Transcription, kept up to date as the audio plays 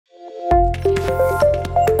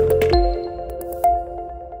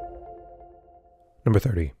Number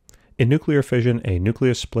 30. In nuclear fission, a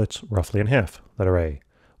nucleus splits roughly in half. Letter A.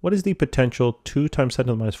 What is the potential 2 times 10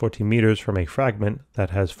 to the minus 14 meters from a fragment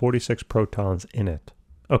that has 46 protons in it?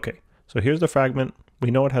 Okay, so here's the fragment. We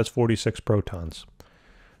know it has 46 protons.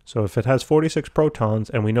 So if it has 46 protons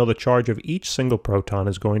and we know the charge of each single proton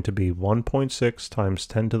is going to be 1.6 times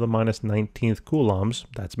 10 to the minus 19th coulombs,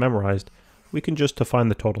 that's memorized, we can just, to find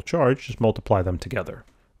the total charge, just multiply them together.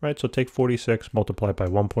 Right, so take 46, multiply by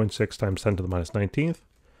 1.6 times 10 to the minus 19th.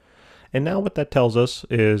 And now what that tells us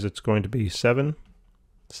is it's going to be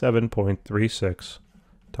 7.36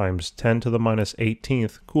 times 10 to the minus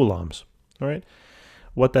 18th coulombs. All right.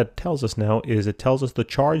 What that tells us now is it tells us the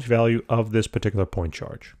charge value of this particular point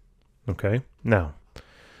charge. Okay. Now,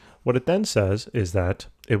 what it then says is that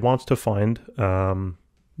it wants to find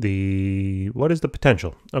what is the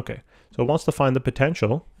potential? Okay. So it wants to find the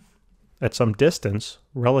potential at some distance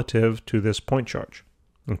relative to this point charge.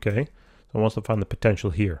 Okay. So it wants to find the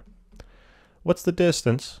potential here. What's the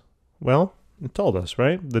distance? Well, it told us,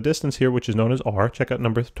 right? The distance here, which is known as r, check out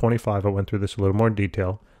number 25. I went through this a little more in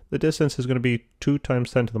detail. The distance is going to be 2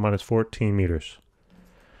 times 10 to the minus 14 meters.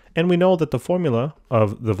 And we know that the formula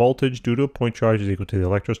of the voltage due to a point charge is equal to the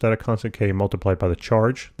electrostatic constant K multiplied by the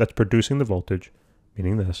charge that's producing the voltage,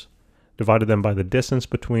 meaning this, divided then by the distance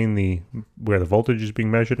between where the voltage is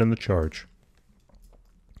being measured and the charge.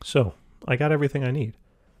 So I got everything I need.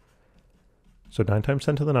 So 9 times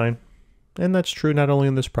 10 to the 9. And that's true not only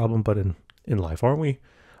in this problem, but in life. Aren't we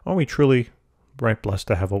truly blessed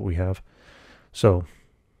to have what we have? So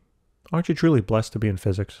aren't you truly blessed to be in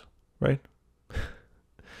physics, right?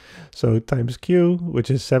 So times Q, which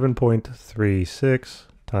is 7.36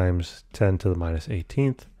 times 10 to the minus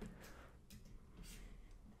 18th,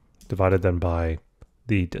 divided then by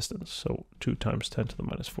the distance. So 2 times 10 to the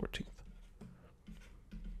minus 14th.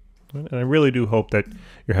 And I really do hope that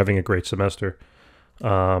you're having a great semester.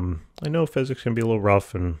 I know physics can be a little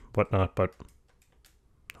rough and whatnot, but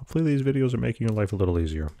hopefully these videos are making your life a little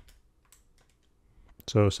easier.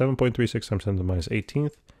 So 7.36 times 10 to the minus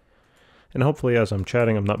 18th. And hopefully as I'm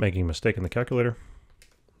chatting, I'm not making a mistake in the calculator.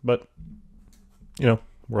 But, you know,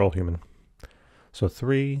 we're all human. So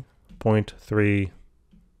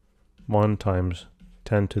 3.31 times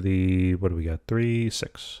 10 to the, what do we got?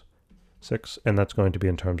 6. And that's going to be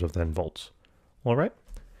in terms of then volts. All right.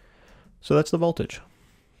 So that's the voltage.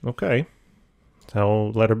 Okay. So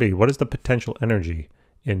letter B. What is the potential energy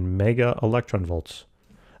in mega electron volts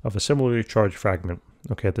of a similarly charged fragment?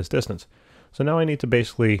 Okay, at this distance. So now I need to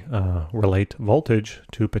basically relate voltage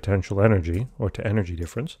to potential energy, or to energy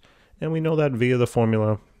difference. And we know that via the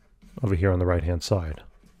formula over here on the right-hand side,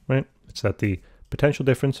 right? It's that the potential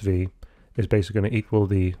difference V is basically going to equal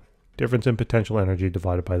the difference in potential energy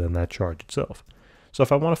divided by then that charge itself. So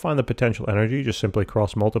if I want to find the potential energy, just simply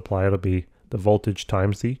cross multiply. It'll be the voltage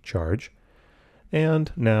times the charge.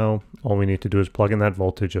 And now all we need to do is plug in that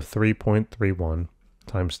voltage of 3.31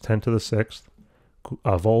 times 10 to the 6th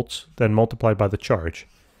volts, then multiplied by the charge.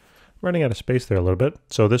 Running out of space there a little bit.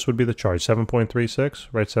 So this would be the charge, 7.36,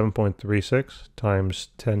 right? 7.36 times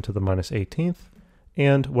 10 to the minus 18th.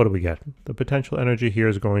 And what do we get? The potential energy here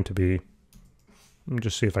is going to be, let me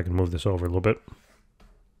just see if I can move this over a little bit.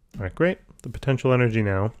 All right, great. The potential energy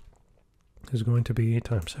now is going to be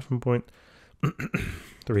times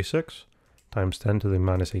 7.36 times 10 to the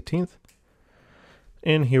minus 18th.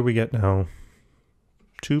 And here we get now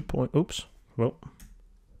 2.44,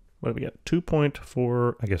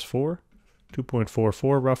 I guess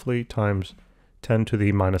 2.44 roughly times 10 to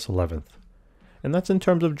the minus 11th. And that's in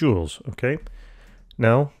terms of joules, okay?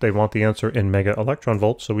 Now they want the answer in mega electron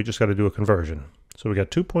volts, so we just got to do a conversion. So we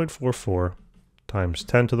got 2.44 times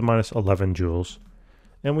 10 to the minus 11 joules.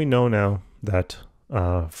 And we know now that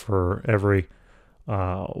for every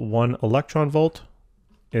 1 electron volt,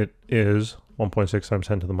 it is 1.6 times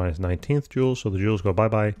 10 to the minus 19th joules. So the joules go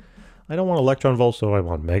bye-bye. I don't want electron volts, so I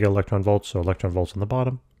want mega electron volts. So electron volts on the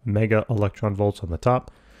bottom, mega electron volts on the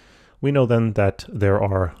top. We know then that there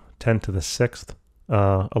are 10 to the 6th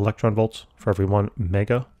electron volts for every 1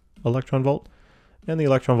 mega electron volt. And the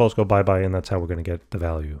electron volts go bye-bye, and that's how we're going to get the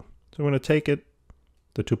value. So we're going to take it,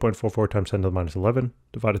 the 2.44 times 10 to the minus 11,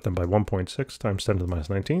 divide it then by 1.6 times 10 to the minus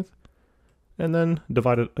 19th, and then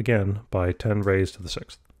divide it again by 10 raised to the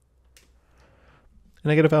 6th.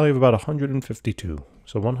 And I get a value of about 152.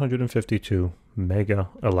 So 152 mega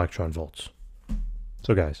electron volts.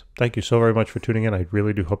 So guys, thank you so very much for tuning in. I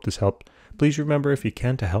really do hope this helped. Please remember, if you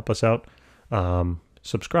can, to help us out,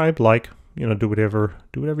 subscribe, like, do whatever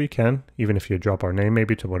you can, even if you drop our name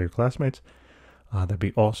maybe to one of your classmates. That'd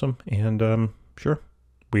be awesome. And sure,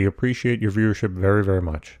 we appreciate your viewership very, very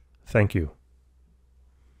much. Thank you.